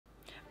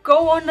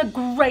Go on a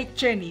great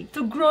journey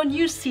to grow a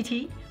new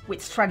city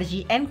with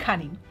strategy and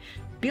cunning.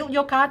 Build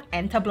your card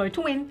and tableau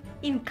to win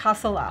in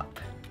Castle Up.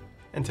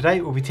 And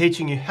today we'll be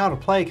teaching you how to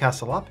play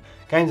Castle Up,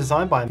 game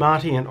designed by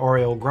Marty and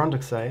Oriel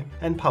Grundixe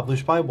and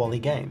published by Wally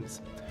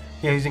Games.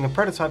 We are using a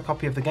prototype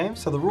copy of the game,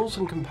 so the rules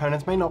and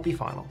components may not be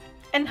final.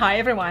 And hi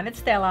everyone, it's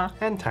Stella.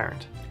 And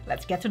Tarrant.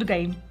 Let's get to the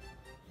game.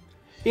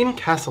 In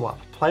Castle Up,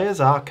 players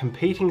are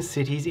competing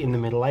cities in the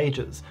Middle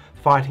Ages,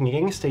 fighting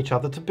against each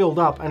other to build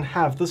up and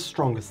have the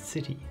strongest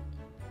city.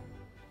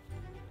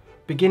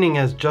 Beginning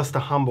as just a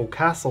humble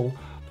castle,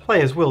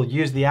 players will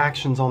use the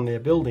actions on their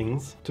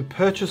buildings to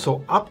purchase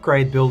or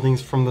upgrade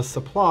buildings from the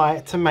supply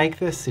to make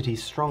their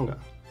cities stronger,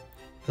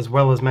 as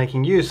well as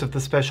making use of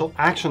the special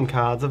action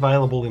cards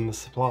available in the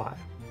supply.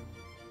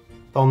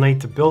 They'll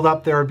need to build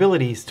up their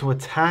abilities to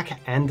attack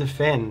and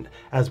defend,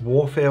 as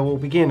warfare will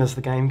begin as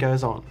the game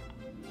goes on.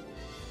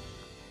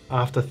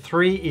 After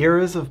 3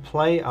 eras of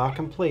play are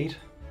complete,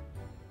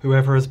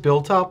 whoever has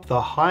built up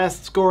the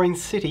highest scoring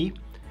city,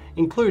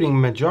 including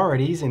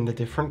majorities in the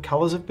different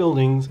colours of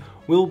buildings,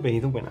 will be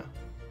the winner.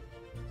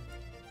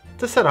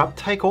 To set up,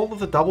 take all of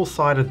the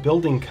double-sided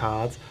building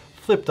cards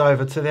flipped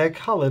over to their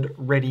coloured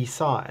ready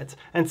sides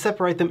and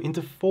separate them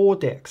into 4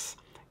 decks: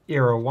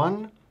 Era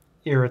 1,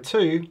 Era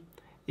 2,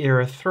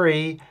 Era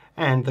 3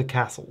 and the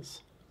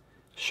castles.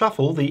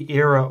 Shuffle the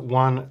Era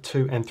 1,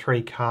 2 and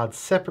 3 cards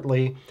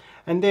separately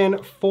and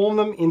then form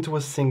them into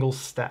a single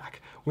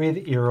stack,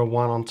 with Era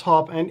 1 on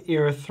top and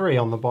Era 3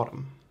 on the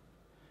bottom.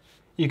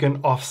 You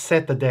can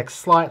offset the deck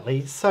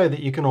slightly so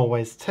that you can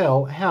always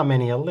tell how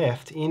many are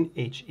left in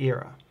each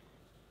era.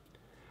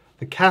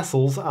 The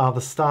castles are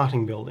the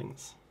starting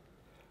buildings.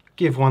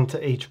 Give one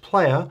to each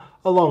player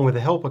along with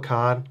a helper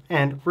card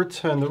and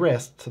return the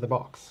rest to the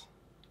box.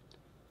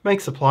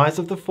 Make supplies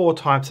of the 4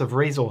 types of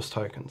resource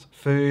tokens: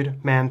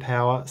 food,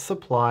 manpower,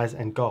 supplies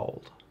and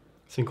gold.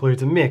 This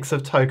includes a mix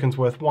of tokens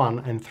worth 1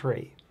 and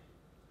 3.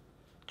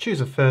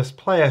 Choose a first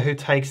player who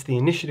takes the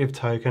initiative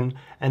token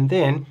and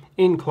then,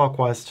 in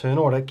clockwise turn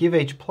order, give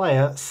each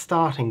player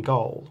starting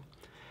gold.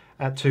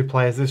 At 2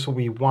 players this will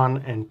be 1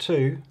 and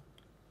 2.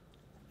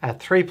 At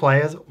 3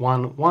 players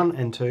 1, 1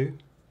 and 2.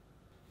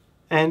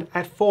 And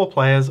at 4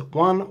 players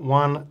 1,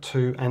 1,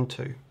 2 and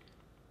 2.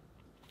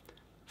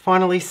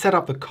 Finally, set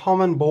up the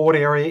common board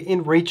area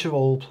in reach of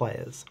all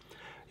players.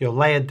 Your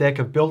layered deck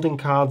of building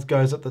cards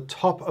goes at the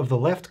top of the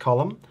left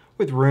column,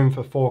 with room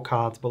for 4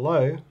 cards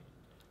below,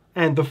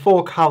 and the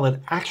 4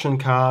 coloured action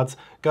cards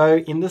go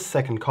in the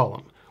second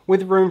column,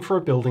 with room for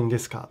a building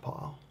discard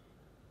pile.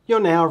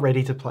 You're now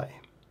ready to play.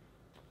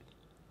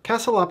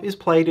 Castle Up is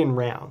played in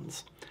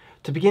rounds.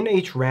 To begin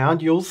each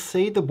round, you'll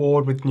seed the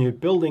board with new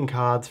building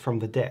cards from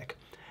the deck,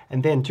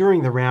 and then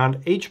during the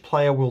round, each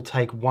player will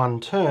take 1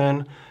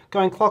 turn,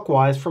 going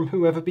clockwise from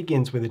whoever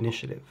begins with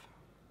initiative.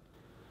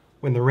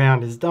 When the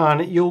round is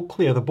done, you'll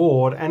clear the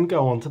board and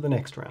go on to the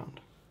next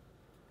round.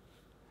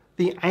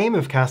 The aim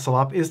of Castle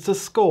Up is to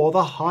score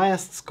the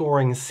highest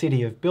scoring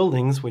city of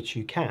buildings which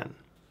you can,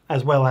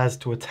 as well as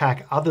to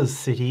attack others'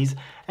 cities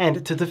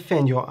and to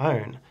defend your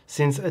own,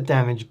 since a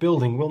damaged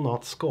building will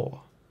not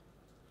score.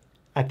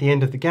 At the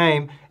end of the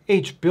game,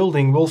 each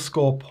building will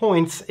score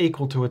points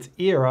equal to its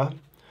era,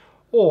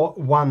 or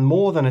 1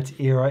 more than its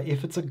era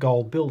if it's a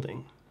gold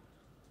building.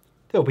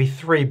 There'll be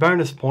 3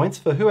 bonus points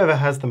for whoever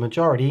has the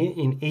majority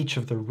in each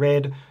of the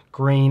red,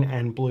 green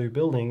and blue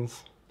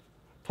buildings.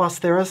 Plus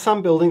there are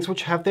some buildings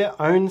which have their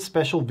own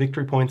special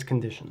victory points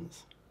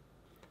conditions.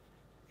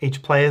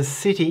 Each player's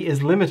city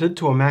is limited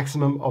to a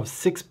maximum of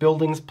 6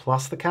 buildings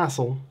plus the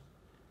castle,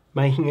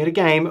 making it a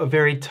game of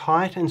very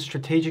tight and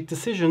strategic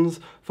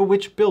decisions for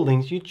which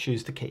buildings you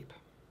choose to keep.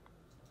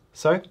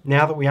 So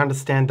now that we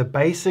understand the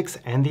basics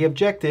and the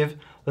objective,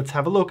 let's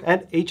have a look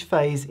at each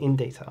phase in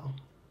detail.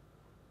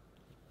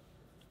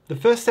 The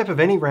first step of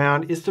any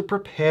round is to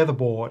prepare the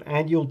board,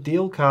 and you'll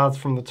deal cards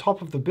from the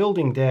top of the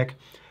building deck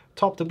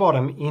top to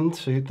bottom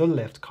into the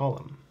left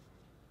column.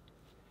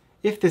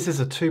 If this is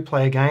a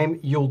 2-player game,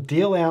 you'll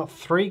deal out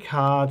 3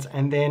 cards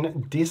and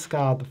then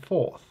discard the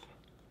 4th,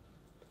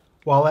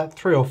 while at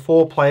 3 or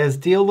 4 players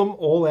deal them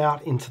all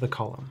out into the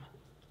column.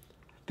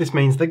 This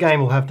means the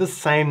game will have the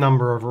same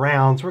number of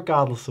rounds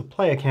regardless of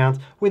player count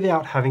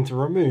without having to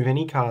remove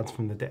any cards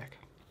from the deck.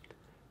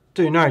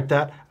 Do note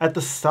that at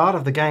the start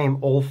of the game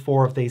all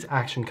 4 of these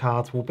action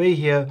cards will be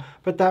here,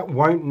 but that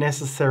won't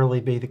necessarily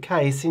be the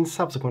case in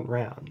subsequent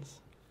rounds.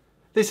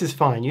 This is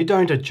fine, you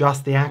don't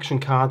adjust the action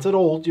cards at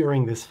all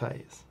during this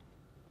phase.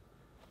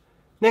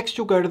 Next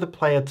you'll go to the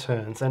player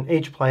turns, and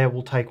each player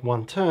will take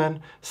 1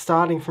 turn,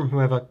 starting from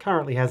whoever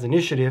currently has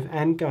initiative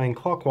and going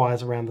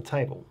clockwise around the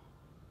table.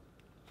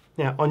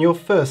 Now on your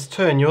first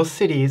turn your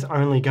city is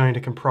only going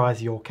to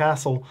comprise your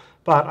castle,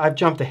 but I've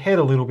jumped ahead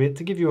a little bit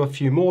to give you a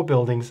few more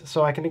buildings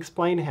so I can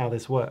explain how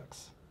this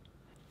works.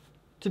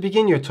 To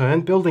begin your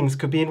turn, buildings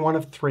could be in one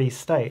of 3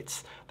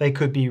 states. They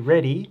could be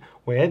ready,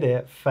 where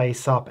they're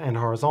face up and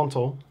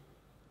horizontal,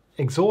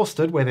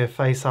 exhausted, where they're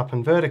face up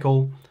and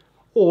vertical,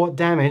 or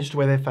damaged,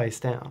 where they're face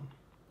down.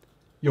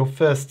 Your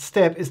first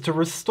step is to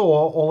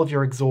restore all of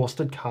your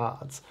exhausted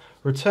cards,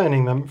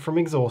 returning them from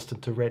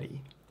exhausted to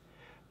ready.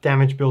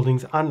 Damaged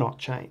buildings are not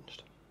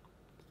changed.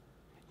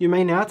 You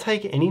may now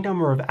take any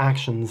number of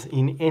actions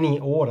in any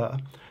order,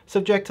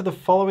 subject to the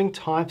following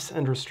types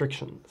and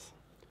restrictions.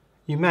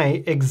 You may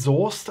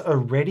exhaust a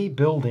ready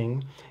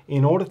building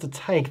in order to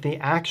take the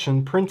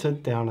action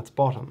printed down its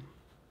bottom.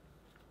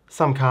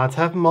 Some cards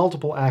have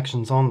multiple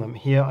actions on them.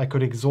 Here I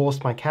could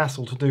exhaust my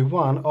castle to do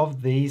one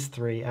of these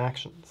 3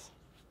 actions.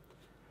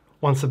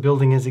 Once a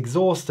building is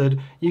exhausted,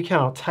 you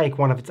cannot take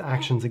one of its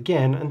actions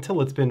again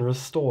until it's been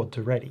restored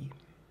to ready.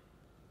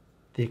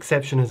 The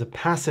exception is a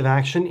passive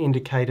action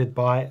indicated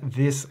by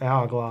this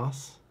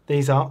hourglass.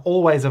 These are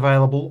always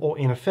available or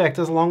in effect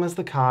as long as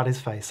the card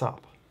is face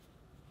up.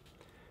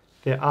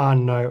 There are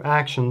no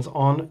actions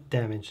on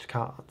damaged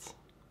cards.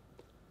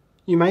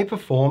 You may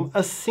perform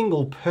a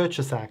single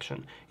purchase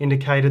action,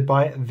 indicated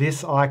by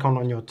this icon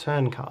on your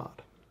turn card.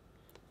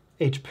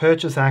 Each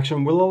purchase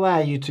action will allow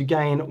you to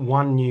gain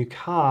 1 new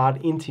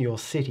card into your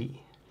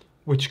city,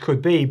 which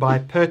could be by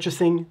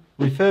purchasing,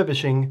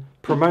 refurbishing,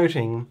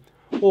 promoting,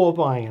 or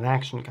buying an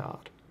action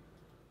card.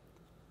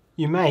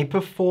 You may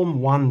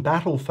perform 1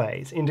 battle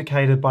phase,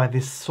 indicated by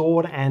this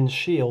sword and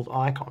shield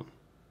icon.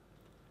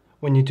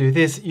 When you do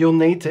this, you'll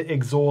need to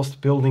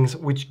exhaust buildings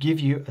which give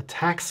you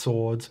attack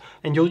swords,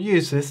 and you'll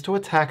use this to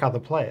attack other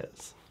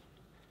players.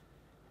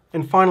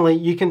 And finally,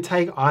 you can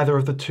take either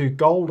of the 2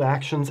 gold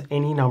actions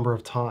any number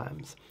of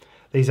times.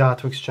 These are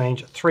to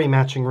exchange 3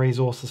 matching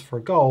resources for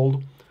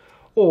gold,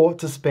 or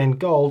to spend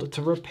gold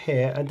to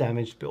repair a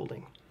damaged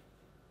building.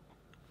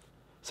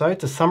 So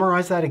to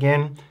summarize that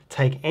again,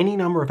 take any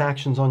number of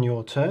actions on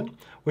your turn,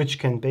 which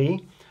can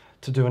be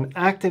to do an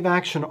active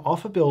action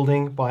off a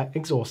building by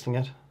exhausting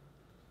it,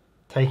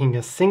 taking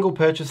a single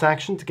purchase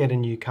action to get a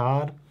new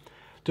card,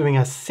 doing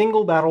a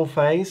single battle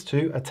phase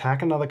to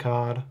attack another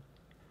card,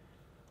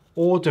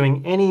 or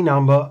doing any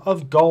number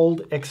of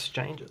gold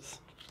exchanges.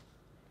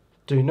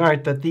 Do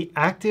note that the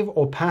active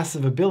or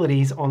passive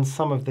abilities on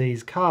some of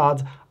these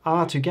cards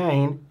are to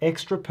gain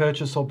extra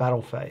purchase or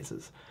battle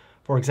phases.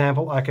 For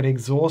example, I could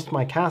exhaust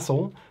my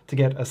castle to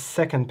get a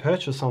second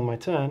purchase on my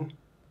turn,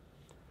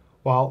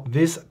 while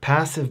this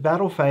passive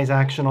battle phase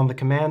action on the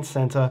command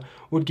center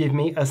would give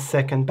me a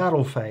second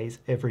battle phase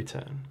every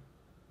turn.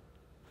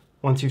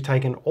 Once you've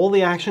taken all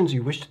the actions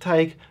you wish to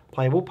take,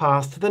 play will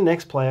pass to the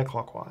next player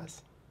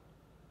clockwise.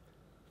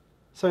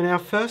 So now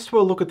first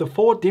we'll look at the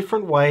 4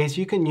 different ways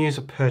you can use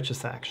a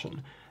purchase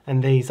action,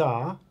 and these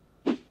are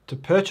to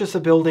purchase a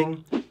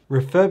building,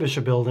 refurbish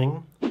a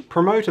building,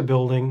 promote a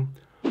building,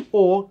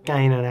 or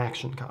gain an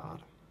action card.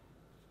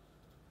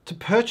 To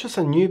purchase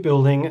a new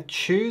building,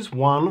 choose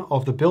one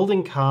of the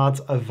building cards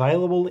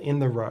available in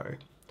the row.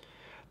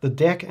 The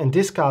deck and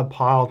discard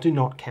pile do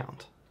not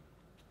count.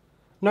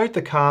 Note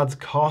the card's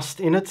cost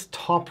in its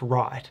top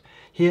right.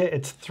 Here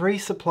it's 3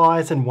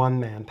 supplies and 1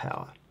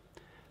 manpower.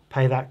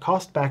 Pay that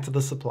cost back to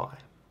the supply.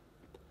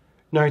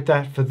 Note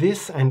that for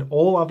this and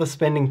all other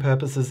spending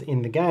purposes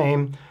in the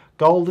game,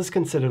 gold is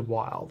considered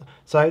wild,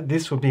 so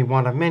this would be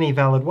one of many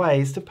valid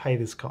ways to pay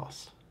this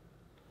cost.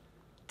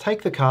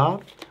 Take the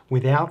card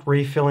without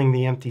refilling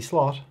the empty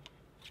slot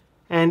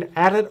and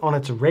add it on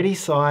its ready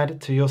side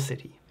to your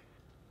city.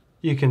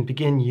 You can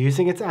begin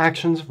using its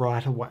actions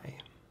right away.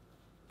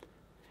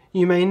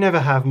 You may never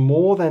have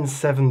more than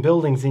 7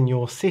 buildings in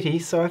your city,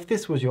 so if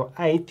this was your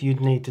 8th, you'd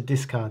need to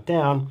discard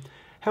down.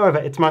 However,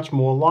 it's much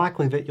more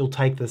likely that you'll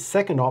take the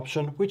second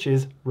option, which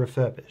is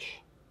refurbish.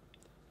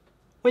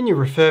 When you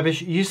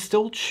refurbish, you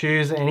still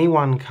choose any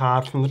one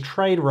card from the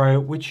trade row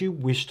which you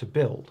wish to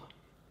build.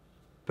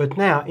 But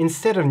now,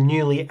 instead of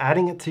newly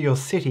adding it to your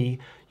city,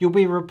 you'll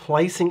be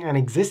replacing an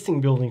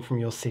existing building from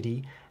your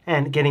city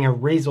and getting a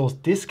resource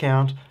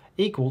discount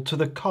equal to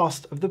the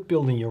cost of the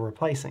building you're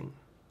replacing.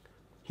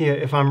 Here,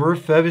 if I'm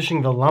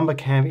refurbishing the lumber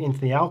camp into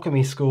the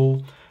alchemy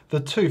school, the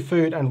 2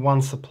 food and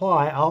 1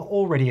 supply are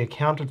already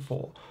accounted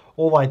for.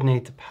 All I'd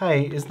need to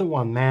pay is the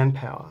 1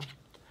 manpower.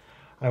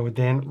 I would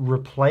then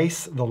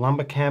replace the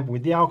lumber camp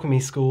with the alchemy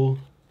school,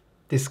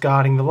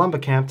 discarding the lumber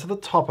camp to the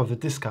top of the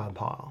discard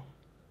pile.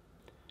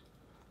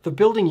 The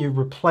building you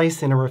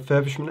replace in a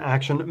refurbishment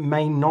action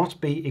may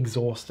not be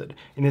exhausted.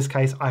 In this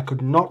case, I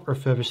could not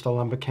refurbish the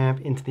lumber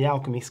camp into the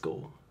alchemy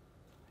school.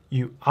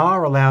 You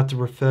are allowed to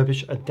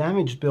refurbish a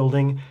damaged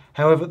building,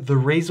 however, the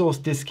resource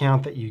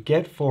discount that you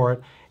get for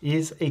it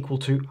is equal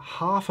to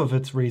half of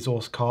its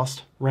resource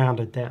cost,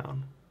 rounded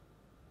down.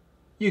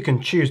 You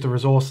can choose the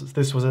resources.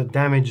 This was a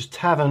damaged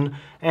tavern,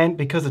 and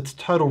because its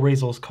total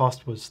resource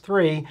cost was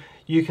 3,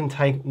 you can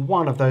take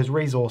one of those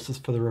resources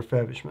for the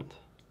refurbishment.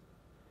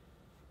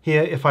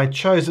 Here, if I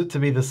chose it to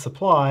be the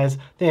supplies,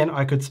 then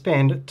I could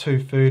spend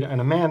 2 food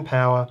and a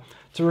manpower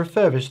to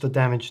refurbish the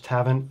damaged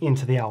tavern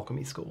into the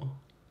alchemy school.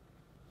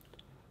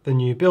 The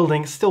new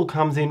building still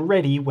comes in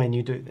ready when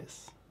you do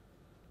this.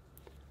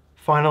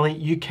 Finally,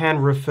 you can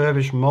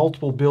refurbish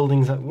multiple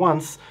buildings at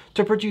once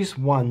to produce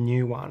 1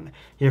 new one.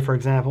 Here, for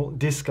example,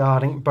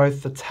 discarding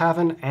both the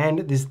tavern and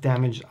this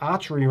damaged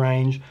archery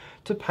range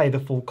to pay the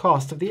full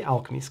cost of the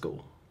alchemy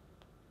school.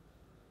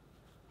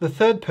 The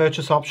third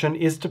purchase option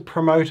is to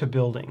promote a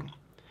building.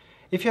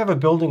 If you have a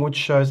building which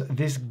shows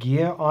this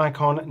gear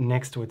icon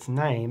next to its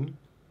name,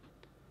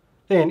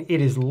 then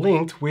it is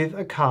linked with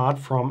a card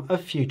from a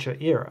future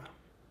era.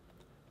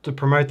 To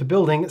promote the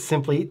building,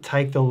 simply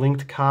take the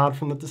linked card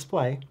from the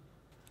display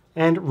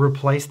and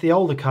replace the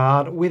older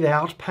card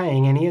without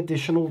paying any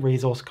additional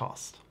resource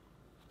cost.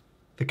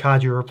 The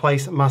card you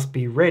replace must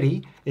be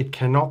ready, it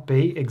cannot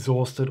be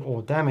exhausted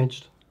or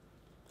damaged.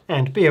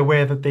 And be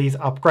aware that these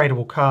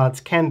upgradable cards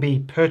can be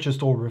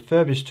purchased or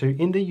refurbished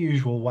to in the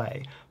usual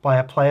way by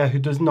a player who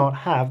does not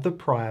have the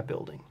prior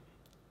building.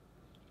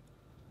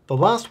 The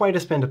last way to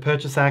spend a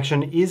purchase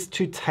action is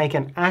to take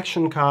an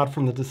action card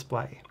from the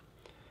display.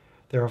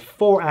 There are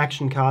 4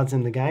 action cards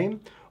in the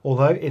game,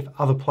 although if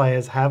other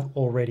players have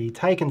already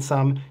taken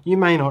some, you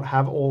may not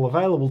have all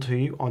available to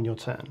you on your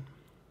turn.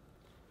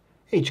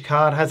 Each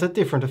card has a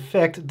different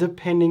effect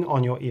depending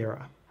on your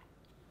era.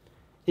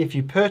 If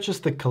you purchase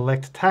the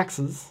Collect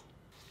Taxes,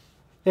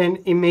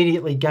 then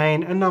immediately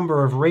gain a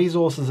number of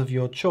resources of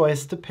your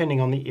choice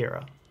depending on the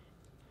era.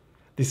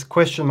 This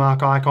question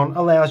mark icon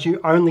allows you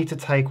only to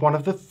take one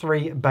of the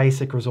 3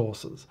 basic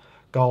resources.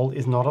 Gold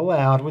is not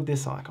allowed with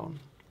this icon.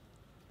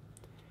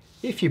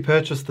 If you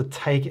purchase the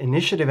Take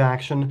Initiative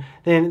action,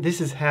 then this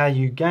is how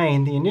you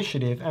gain the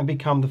initiative and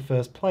become the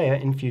first player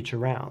in future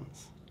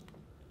rounds.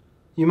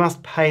 You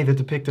must pay the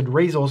depicted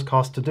resource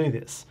cost to do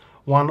this,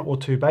 1 or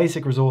 2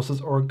 basic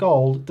resources or a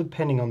gold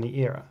depending on the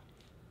era.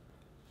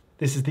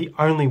 This is the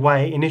only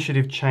way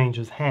initiative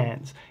changes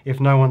hands. If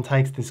no one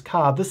takes this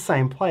card, the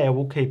same player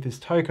will keep this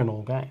token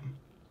all game.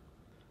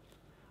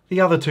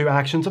 The other 2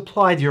 actions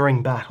apply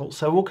during battle,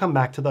 so we'll come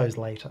back to those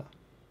later.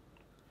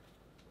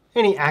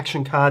 Any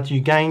action cards you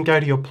gain go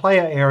to your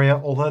player area,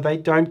 although they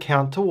don't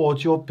count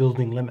towards your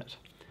building limit.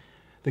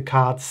 The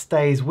card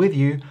stays with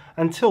you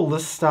until the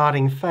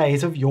starting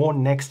phase of your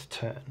next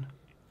turn.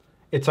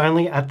 It's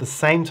only at the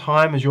same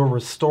time as you're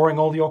restoring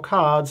all your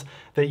cards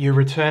that you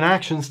return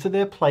actions to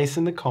their place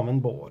in the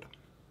common board.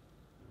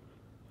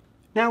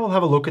 Now we'll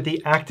have a look at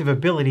the active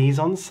abilities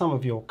on some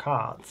of your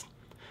cards.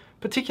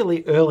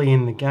 Particularly early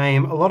in the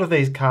game, a lot of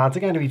these cards are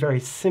going to be very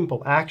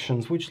simple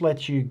actions which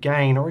let you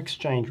gain or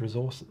exchange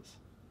resources.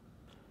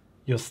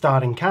 Your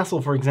starting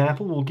castle, for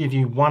example, will give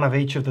you 1 of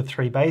each of the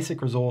 3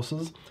 basic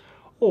resources,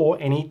 or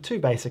any 2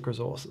 basic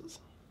resources.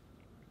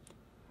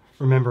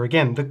 Remember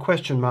again, the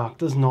question mark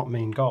does not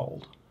mean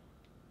gold.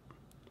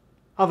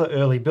 Other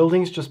early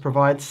buildings just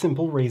provide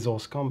simple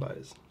resource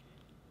combos.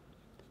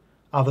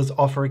 Others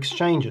offer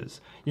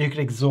exchanges. You could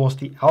exhaust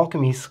the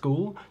Alchemy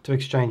School to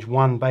exchange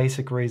 1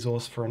 basic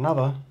resource for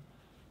another,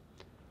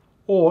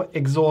 or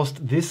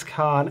exhaust this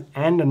card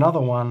and another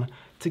one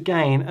to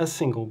gain a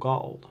single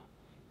gold.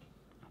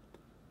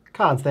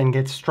 Cards then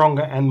get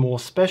stronger and more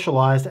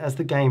specialised as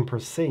the game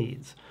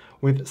proceeds,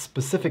 with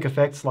specific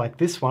effects like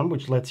this one,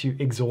 which lets you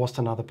exhaust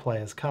another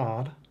player's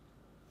card,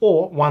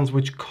 or ones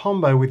which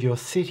combo with your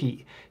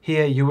city.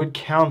 Here you would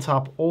count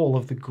up all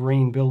of the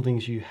green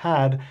buildings you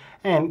had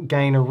and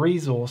gain a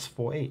resource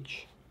for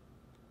each.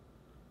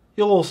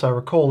 You'll also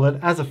recall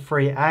that as a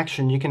free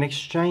action you can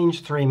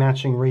exchange 3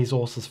 matching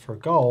resources for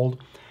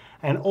gold,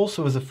 and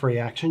also as a free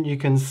action you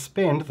can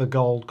spend the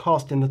gold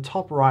cost in the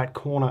top right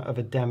corner of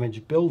a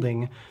damaged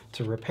building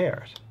to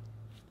repair it.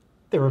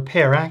 The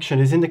repair action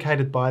is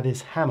indicated by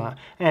this hammer,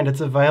 and it's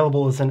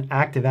available as an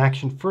active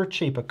action for a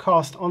cheaper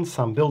cost on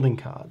some building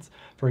cards.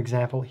 For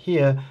example,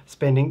 here,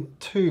 spending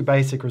 2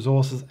 basic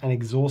resources and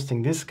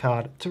exhausting this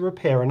card to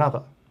repair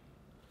another.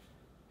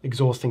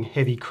 Exhausting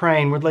Heavy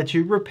Crane would let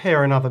you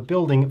repair another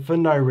building for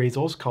no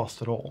resource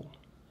cost at all.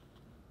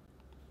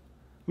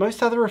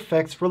 Most other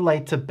effects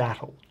relate to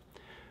battle.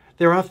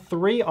 There are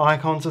 3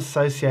 icons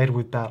associated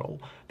with battle.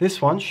 This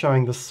one,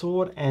 showing the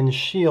sword and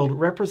shield,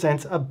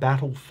 represents a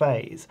battle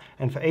phase,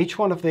 and for each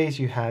one of these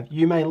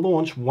you may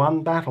launch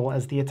 1 battle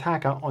as the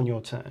attacker on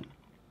your turn.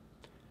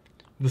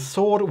 The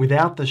sword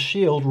without the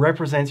shield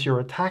represents your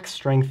attack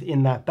strength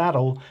in that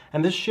battle,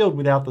 and the shield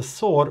without the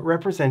sword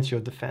represents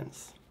your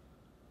defense.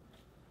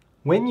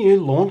 When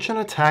you launch an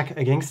attack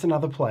against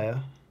another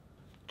player,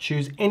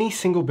 choose any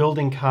single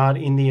building card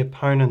in the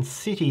opponent's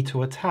city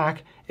to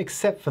attack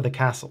except for the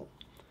castle.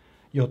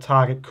 Your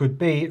target could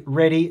be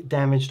ready,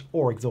 damaged,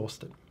 or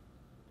exhausted.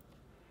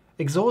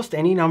 Exhaust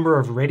any number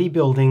of ready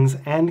buildings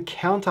and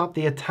count up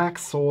the attack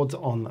swords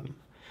on them.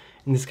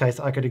 In this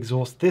case, I could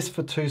exhaust this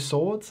for 2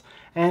 swords,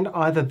 and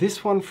either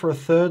this one for a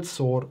 3rd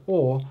sword,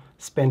 or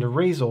spend a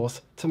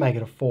resource to make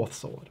it a 4th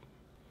sword.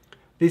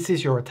 This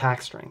is your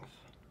attack strength.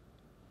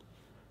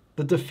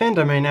 The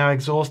defender may now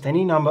exhaust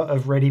any number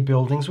of ready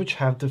buildings which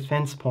have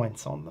defense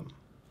points on them.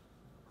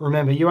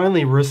 Remember, you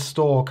only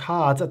restore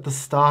cards at the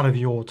start of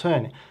your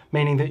turn,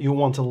 meaning that you'll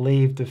want to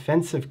leave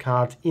defensive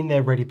cards in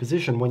their ready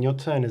position when your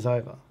turn is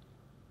over.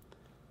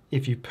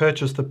 If you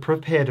purchase the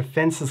Prepare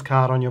Defenses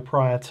card on your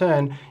prior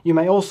turn, you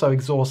may also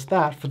exhaust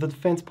that for the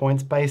defense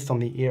points based on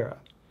the era.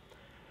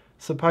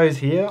 Suppose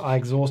here I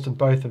exhausted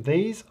both of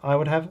these, I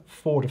would have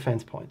 4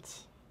 defense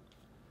points.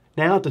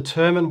 Now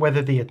determine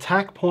whether the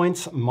attack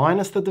points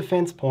minus the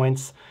defense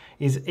points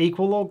is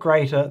equal or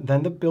greater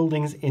than the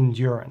building's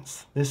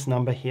endurance, this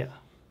number here.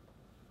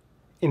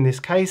 In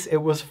this case, it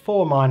was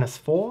 4 minus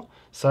 4,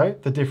 so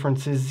the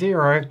difference is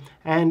 0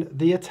 and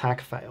the attack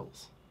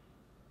fails.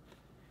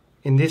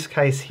 In this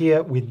case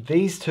here, with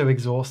these two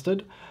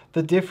exhausted,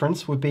 the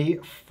difference would be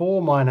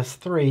 4 minus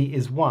 3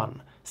 is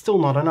 1, still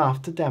not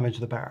enough to damage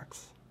the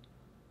barracks.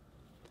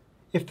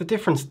 If the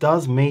difference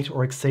does meet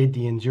or exceed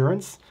the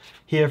endurance,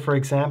 here for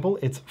example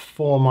it's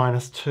 4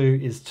 minus 2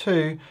 is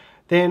 2,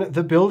 then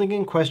the building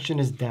in question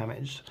is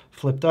damaged,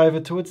 flipped over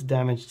to its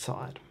damaged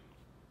side.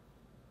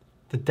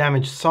 The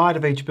damaged side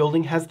of each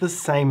building has the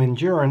same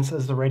endurance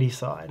as the ready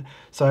side,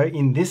 so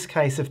in this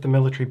case if the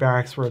military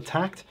barracks were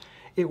attacked,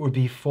 it would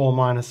be 4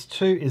 minus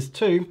 2 is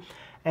 2,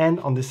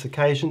 and on this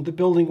occasion the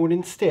building would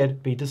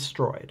instead be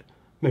destroyed,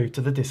 moved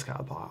to the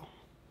discard pile.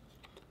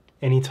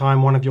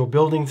 Anytime one of your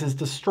buildings is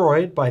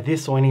destroyed by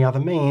this or any other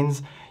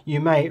means, you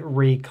may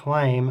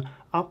reclaim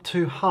up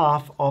to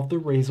half of the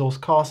resource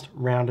cost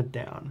rounded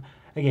down.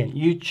 Again,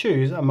 you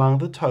choose among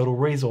the total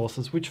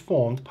resources which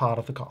formed part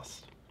of the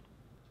cost.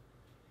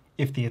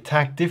 If the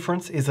attack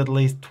difference is at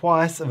least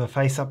twice of a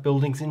face-up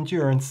building's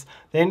endurance,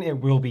 then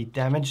it will be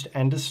damaged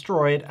and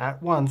destroyed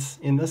at once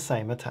in the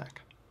same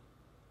attack.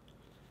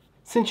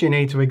 Since you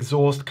need to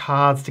exhaust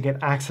cards to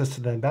get access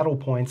to their battle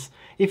points,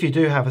 if you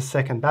do have a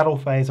second battle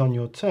phase on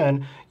your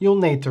turn,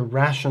 you'll need to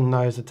ration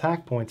those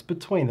attack points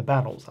between the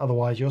battles,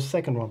 otherwise your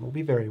second one will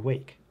be very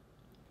weak.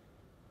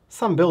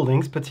 Some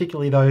buildings,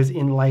 particularly those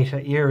in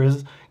later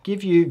eras,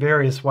 give you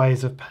various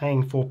ways of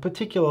paying for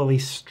particularly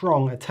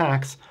strong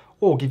attacks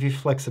or give you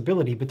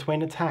flexibility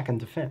between attack and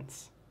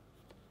defense.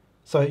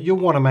 So you'll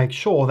want to make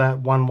sure that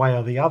one way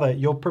or the other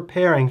you're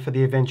preparing for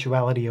the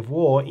eventuality of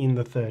war in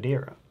the third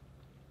era.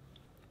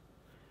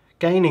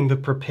 Gaining the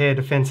Prepare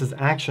Defences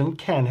action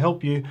can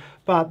help you,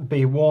 but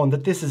be warned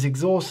that this is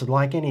exhausted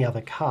like any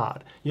other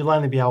card. You'll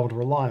only be able to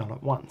rely on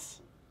it once.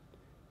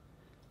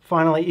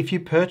 Finally, if you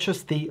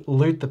purchase the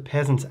Loot the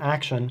Peasants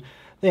action,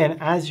 then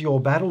as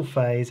your battle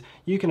phase,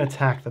 you can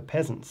attack the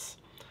peasants,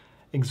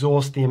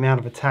 exhaust the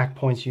amount of attack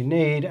points you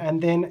need,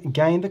 and then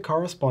gain the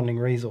corresponding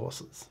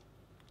resources.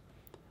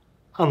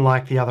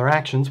 Unlike the other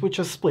actions, which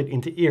are split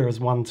into eras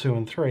 1, 2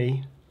 and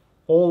 3,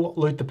 all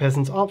Loot the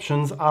Peasants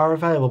options are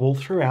available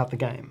throughout the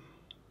game.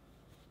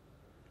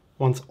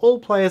 Once all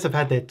players have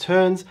had their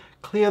turns,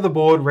 clear the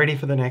board ready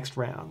for the next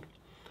round.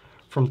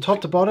 From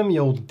top to bottom,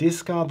 you'll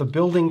discard the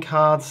building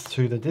cards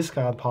to the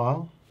discard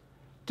pile.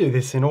 Do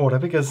this in order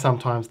because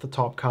sometimes the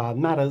top card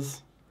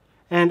matters.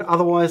 And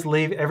otherwise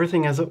leave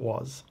everything as it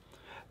was.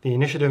 The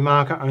initiative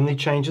marker only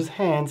changes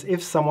hands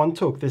if someone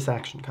took this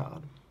action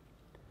card.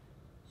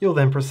 You'll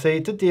then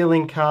proceed to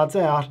dealing cards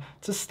out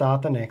to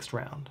start the next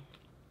round.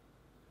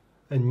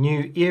 A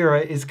new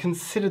era is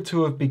considered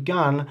to have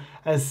begun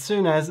as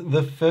soon as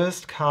the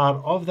first card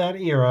of that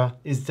era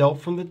is dealt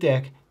from the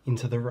deck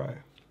into the row.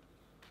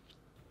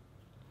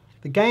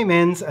 The game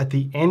ends at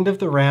the end of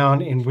the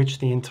round in which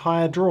the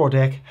entire draw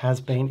deck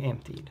has been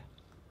emptied.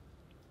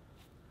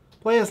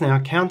 Players now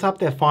count up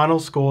their final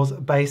scores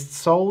based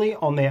solely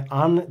on their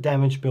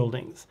undamaged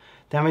buildings.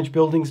 Damaged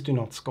buildings do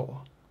not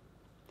score.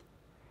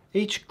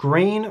 Each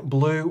green,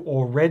 blue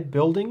or red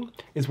building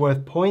is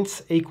worth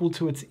points equal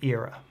to its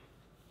era.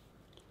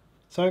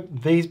 So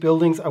these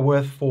buildings are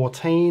worth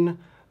 14,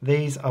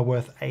 these are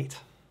worth 8.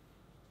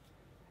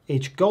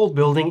 Each gold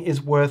building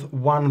is worth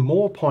 1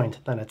 more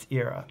point than its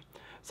era.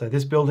 So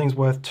this building's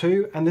worth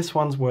 2 and this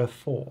one's worth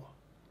 4.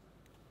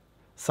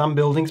 Some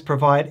buildings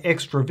provide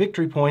extra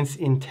victory points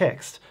in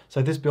text,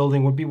 so this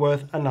building would be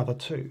worth another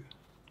 2.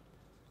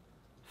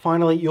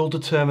 Finally, you'll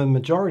determine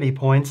majority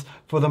points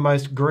for the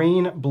most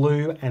green,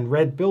 blue and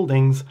red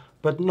buildings,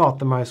 but not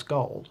the most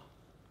gold.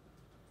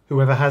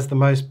 Whoever has the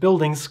most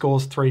buildings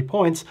scores 3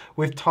 points,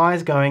 with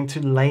ties going to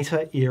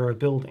later era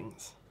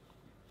buildings.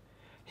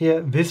 Here,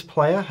 this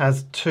player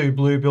has 2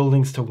 blue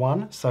buildings to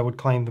 1, so would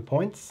claim the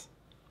points.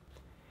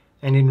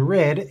 And in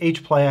red,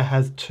 each player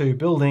has 2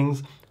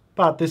 buildings,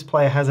 but this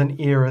player has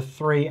an era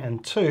 3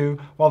 and 2,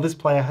 while this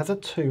player has a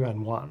 2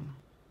 and 1.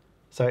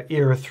 So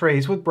era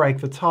 3s would break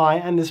the tie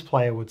and this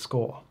player would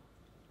score.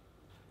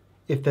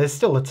 If there's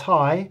still a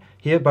tie,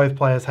 here both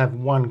players have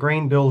 1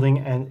 green building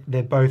and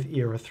they're both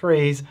era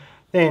 3s,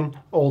 then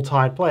all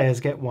tied players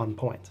get 1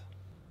 point.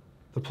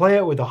 The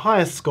player with the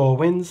highest score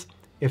wins.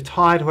 If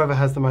tied, whoever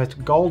has the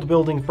most gold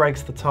buildings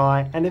breaks the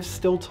tie, and if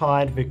still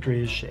tied,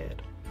 victory is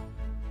shared.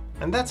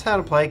 And that's how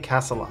to play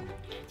Castle Up.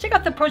 Check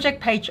out the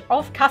project page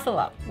of Castle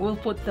Up. We'll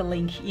put the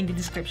link in the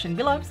description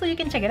below so you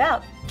can check it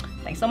out.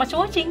 Thanks so much for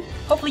watching.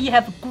 Hopefully you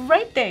have a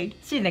great day.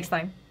 See you next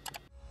time.